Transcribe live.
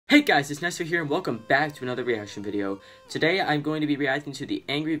Hey guys, it's Nestor here and welcome back to another reaction video. Today I'm going to be reacting to the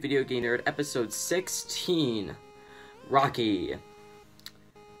Angry Video Game Nerd episode 16, Rocky.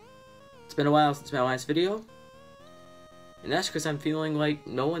 It's been a while since my last video, and that's because I'm feeling like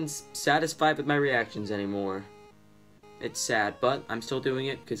no one's satisfied with my reactions anymore. It's sad, but I'm still doing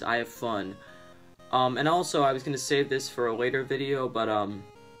it because I have fun. And also I was going to save this for a later video, but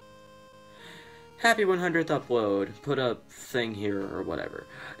happy 100th upload, put a thing here or whatever.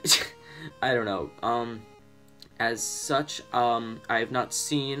 I don't know. As such, I have not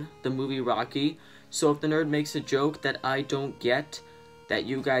seen the movie Rocky, so if the nerd makes a joke that I don't get, that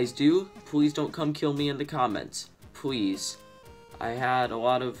you guys do, please don't come kill me in the comments. Please. I had a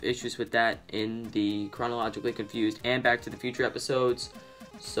lot of issues with that in the Chronologically Confused and Back to the Future episodes,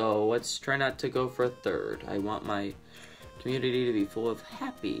 so let's try not to go for a third. I want my community to be full of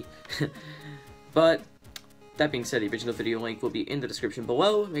happy. But, that being said, the original video link will be in the description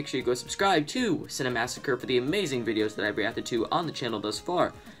below. Make sure you go subscribe to Cinemassacre for the amazing videos that I've reacted to on the channel thus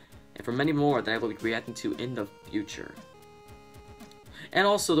far, and for many more that I will be reacting to in the future. And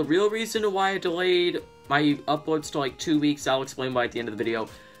also, the real reason why I delayed my uploads to like 2 weeks, I'll explain why at the end of the video.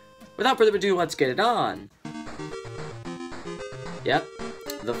 Without further ado, let's get it on! Yep,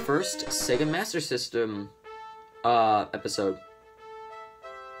 the first Sega Master System episode.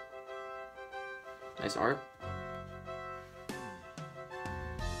 Nice art.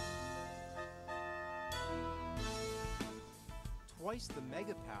 Twice the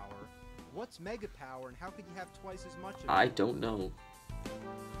mega power? What's mega power and how could you have twice as much of it? I don't know.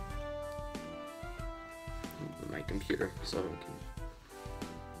 My computer, so I can...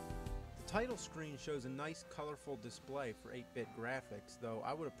 The title screen shows a nice colorful display for 8-bit graphics, though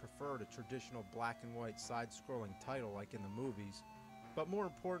I would have preferred a traditional black and white side-scrolling title like in the movies. But more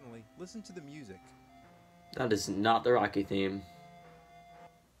importantly, listen to the music. That is not the Rocky theme.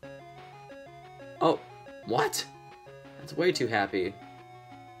 Oh, what? That's way too happy.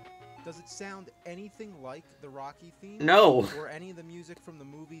 Does it sound anything like the Rocky theme? No! Or any of the music from the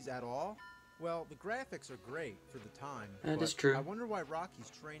movies at all? Well, the graphics are great for the time. That is true. I wonder why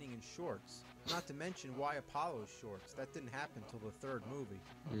Rocky's training in shorts. Not to mention why Apollo's shorts. That didn't happen till the third movie.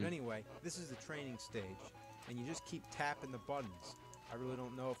 But anyway, this is the training stage, and you just keep tapping the buttons. I really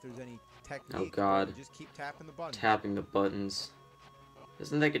don't know if there's any technique. Oh god. You just keep tapping the buttons. Tapping the buttons.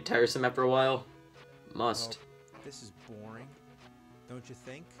 Doesn't that get tiresome after a while? Must. Well, this is boring. Don't you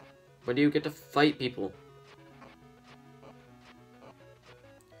think? When do you get to fight people?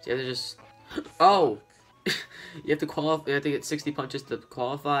 So you have to just... Oh! You have to qualify. You have to get 60 punches to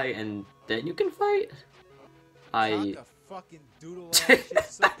qualify, and then you can fight? Not a fucking doodle ass shit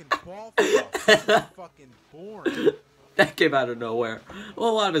sucking ball fuck. This is fucking boring. That came out of nowhere. Well,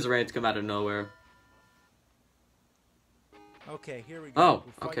 a lot of his rants come out of nowhere. Okay, here we go. Oh,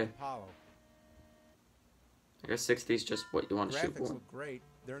 We're okay. Apollo. I guess 60 is just what you want to shoot Graphics for. look great.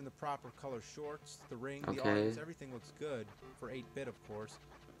 They're in the proper color shorts, the ring, the Okay. arms, everything looks good for 8-bit, of course.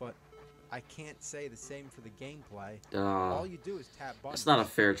 But I can't say the same for the gameplay. All you do is tap buttons. It's not a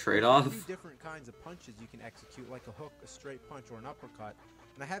fair trade-off. There's 2 different kinds of punches you can execute, like a hook, a straight punch, or an uppercut.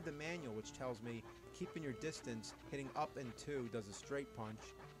 And I have the manual, which tells me keeping your distance, hitting up and 2 does a straight punch,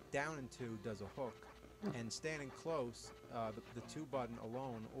 down and 2 does a hook, and standing close, the 2 button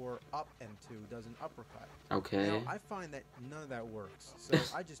alone, or up and 2 does an uppercut. Okay. Now, I find that none of that works, so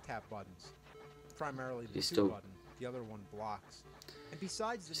I just tap buttons. Primarily the 2 button, the other one blocks. And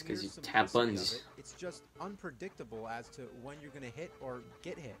besides the mere simplicity of it, it's just unpredictable as to when you're going to hit or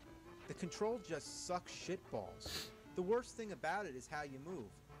get hit. The control just sucks shitballs. The worst thing about it is how you move.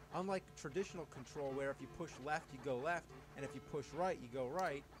 Unlike traditional control where if you push left, you go left, and if you push right, you go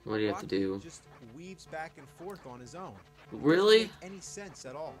right. What do you have to do? Just weaves back and forth on his own. Really? It doesn't make any sense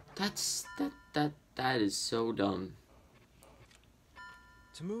at all. That is so dumb.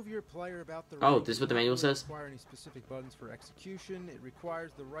 To move your player about the Oh, ring, this is what the manual says? require any specific buttons for execution. It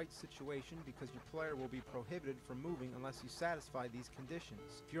requires the right situation because your player will be prohibited from moving unless you satisfy these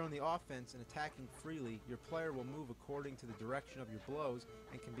conditions. If you're on the offense and attacking freely, your player will move according to the direction of your blows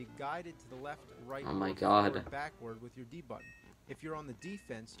and can be guided to the left, right, Oh my or god. forward, backward with your D button. If you're on the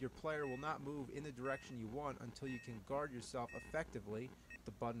defense, your player will not move in the direction you want until you can guard yourself effectively,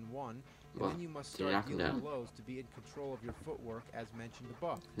 the button 1, and then you must start dealing blows to be in control of your footwork as mentioned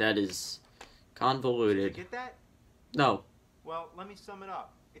above. That is convoluted. Did you get that? No. Well, let me sum it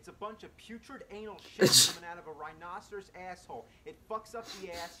up. It's a bunch of putrid anal shit coming out of a rhinoceros asshole. It fucks up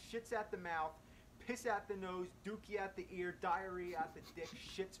the ass, shits at the mouth, piss at the nose, dookie at the ear, diarrhea at the dick,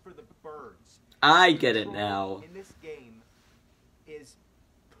 shits for the birds. I get it now. In this game is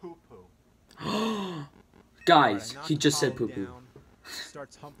poo-poo. Guys, he just said poo-poo.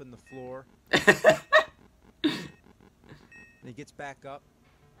 starts humping the floor. And he gets back up.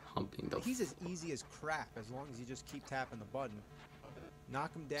 Humping the He's as easy as crap as long as you just keep tapping the button.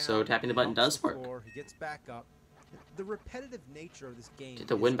 Knock him down. So tapping the button does work. Floor, he gets back up. The repetitive nature of this game.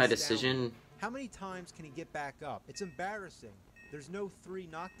 To win by decision. How many times can he get back up? It's embarrassing. There's no 3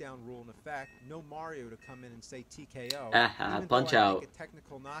 knockdown rule in effect. No Mario to come in and say TKO. Even punch though I out. think a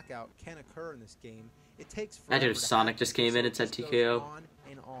technical knockout can occur in this game. It takes forever. Imagine if Sonic just came in and said TKO. On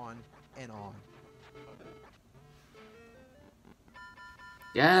and on and on.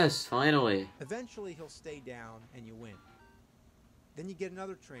 Yes, finally. Eventually he'll stay down and you win. Then you get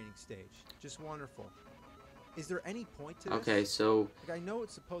another training stage. Just wonderful. Is there any point to this? Okay, so... Like, I know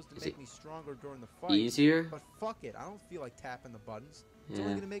it's supposed to make me stronger during the fight. Easier? But fuck it. I don't feel like tapping the buttons. It's Yeah.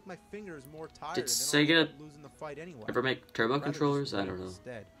 only going to make my fingers more tired. Did and Sega then I'll end up losing the fight anyway. ever make turbo controllers? I don't know.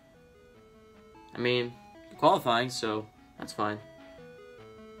 Instead. I mean, qualifying, so that's fine.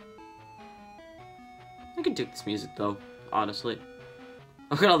 I can dig this music, though, honestly.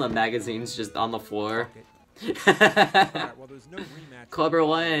 Look at all the magazines just on the floor. Alright, well, there's no rematch. Clubber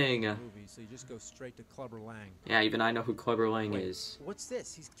Lang. Movie, so you just go straight to Clubber Lang. Yeah, even I know who Clubber Lang is. What's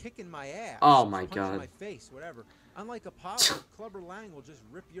this? He's kicking my ass. Oh my Punching god. my face, whatever. Unlike Apollo, Clubber Lang will just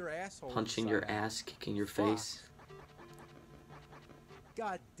rip your asshole. Punching your ass, kicking your face.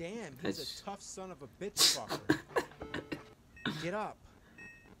 God damn, he's a tough son of a bitch fucker. Get up.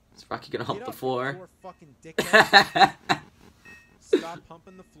 Is Rocky gonna hump the floor? You fucking dickhead. Stop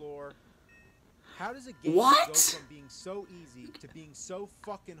humping the floor. How does a game go from being so easy to being so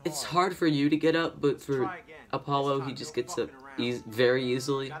fucking hard? It's hard for you to get up, but for Apollo, he just gets up very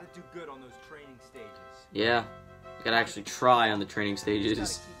easily. Gotta do good on those training stages. Yeah, you gotta actually try on the training stages. Gotta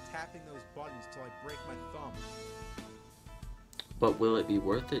keep tapping those buttons till I break my thumb. But will it be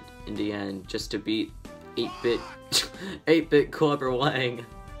worth it in the end, just to beat 8-bit, 8-bit Clubber Lang?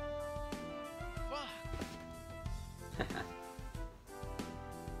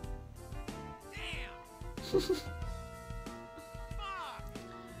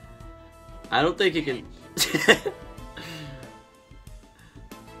 I don't think you can.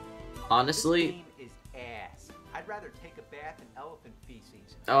 Honestly, this game is ass. I'd rather take a bath in elephant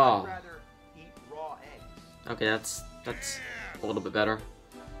feces. Oh. I'd rather eat raw eggs. Okay, that's a little bit better.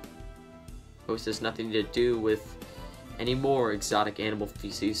 Host has nothing to do with any more exotic animal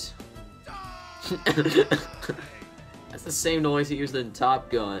feces. That's the same noise he used in Top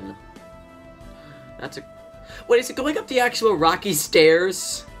Gun. That's a... Wait, is it going up the actual Rocky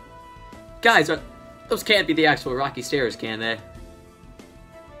stairs? Guys, those can't be the actual Rocky stairs, can they?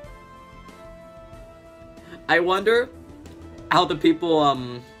 I wonder how the people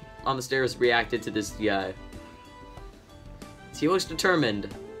on the stairs reacted to this guy. He looks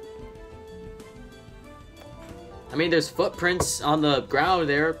determined. I mean, there's footprints on the ground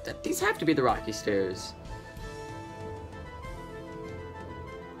there. These have to be the Rocky stairs.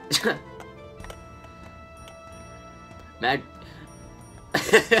 Mag.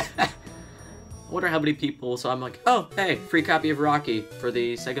 I wonder how many people. So I'm like, oh, hey, free copy of Rocky for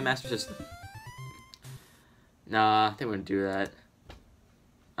the Sega Master System. Nah, they wouldn't do that.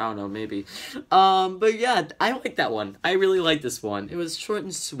 I don't know, maybe. But yeah, I like that one. I really like this one. It was short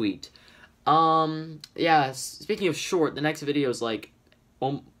and sweet. Yeah, speaking of short, the next video is like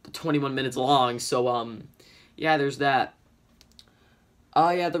 21 minutes long, so, yeah, there's that.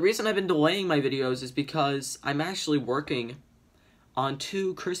 Yeah, the reason I've been delaying my videos is because I'm actually working on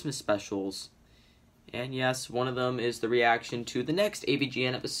 2 Christmas specials. And yes, one of them is the reaction to the next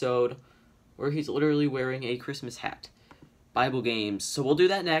AVGN episode, where he's literally wearing a Christmas hat. Bible games. So we'll do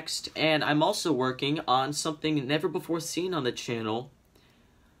that next. And I'm also working on something never before seen on the channel.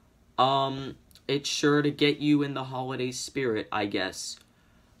 It's sure to get you in the holiday spirit, I guess.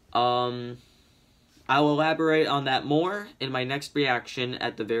 I will elaborate on that more in my next reaction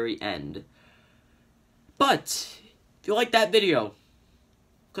at the very end. But, if you like that video,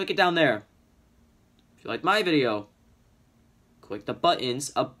 click it down there. If you like my video, click the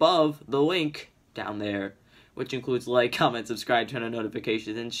buttons above the link down there, which includes like, comment, subscribe, turn on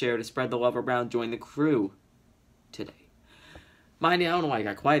notifications, and share to spread the love around. Join the crew today. I don't know why I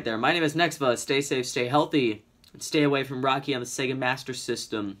got quiet there. My name is Nexva. Stay safe, stay healthy, and stay away from Rocky on the Sega Master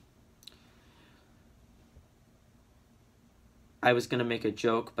System. I was gonna make a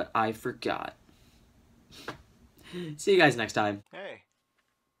joke, but I forgot. See you guys next time. Hey,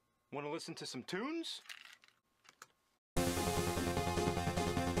 want to listen to some tunes?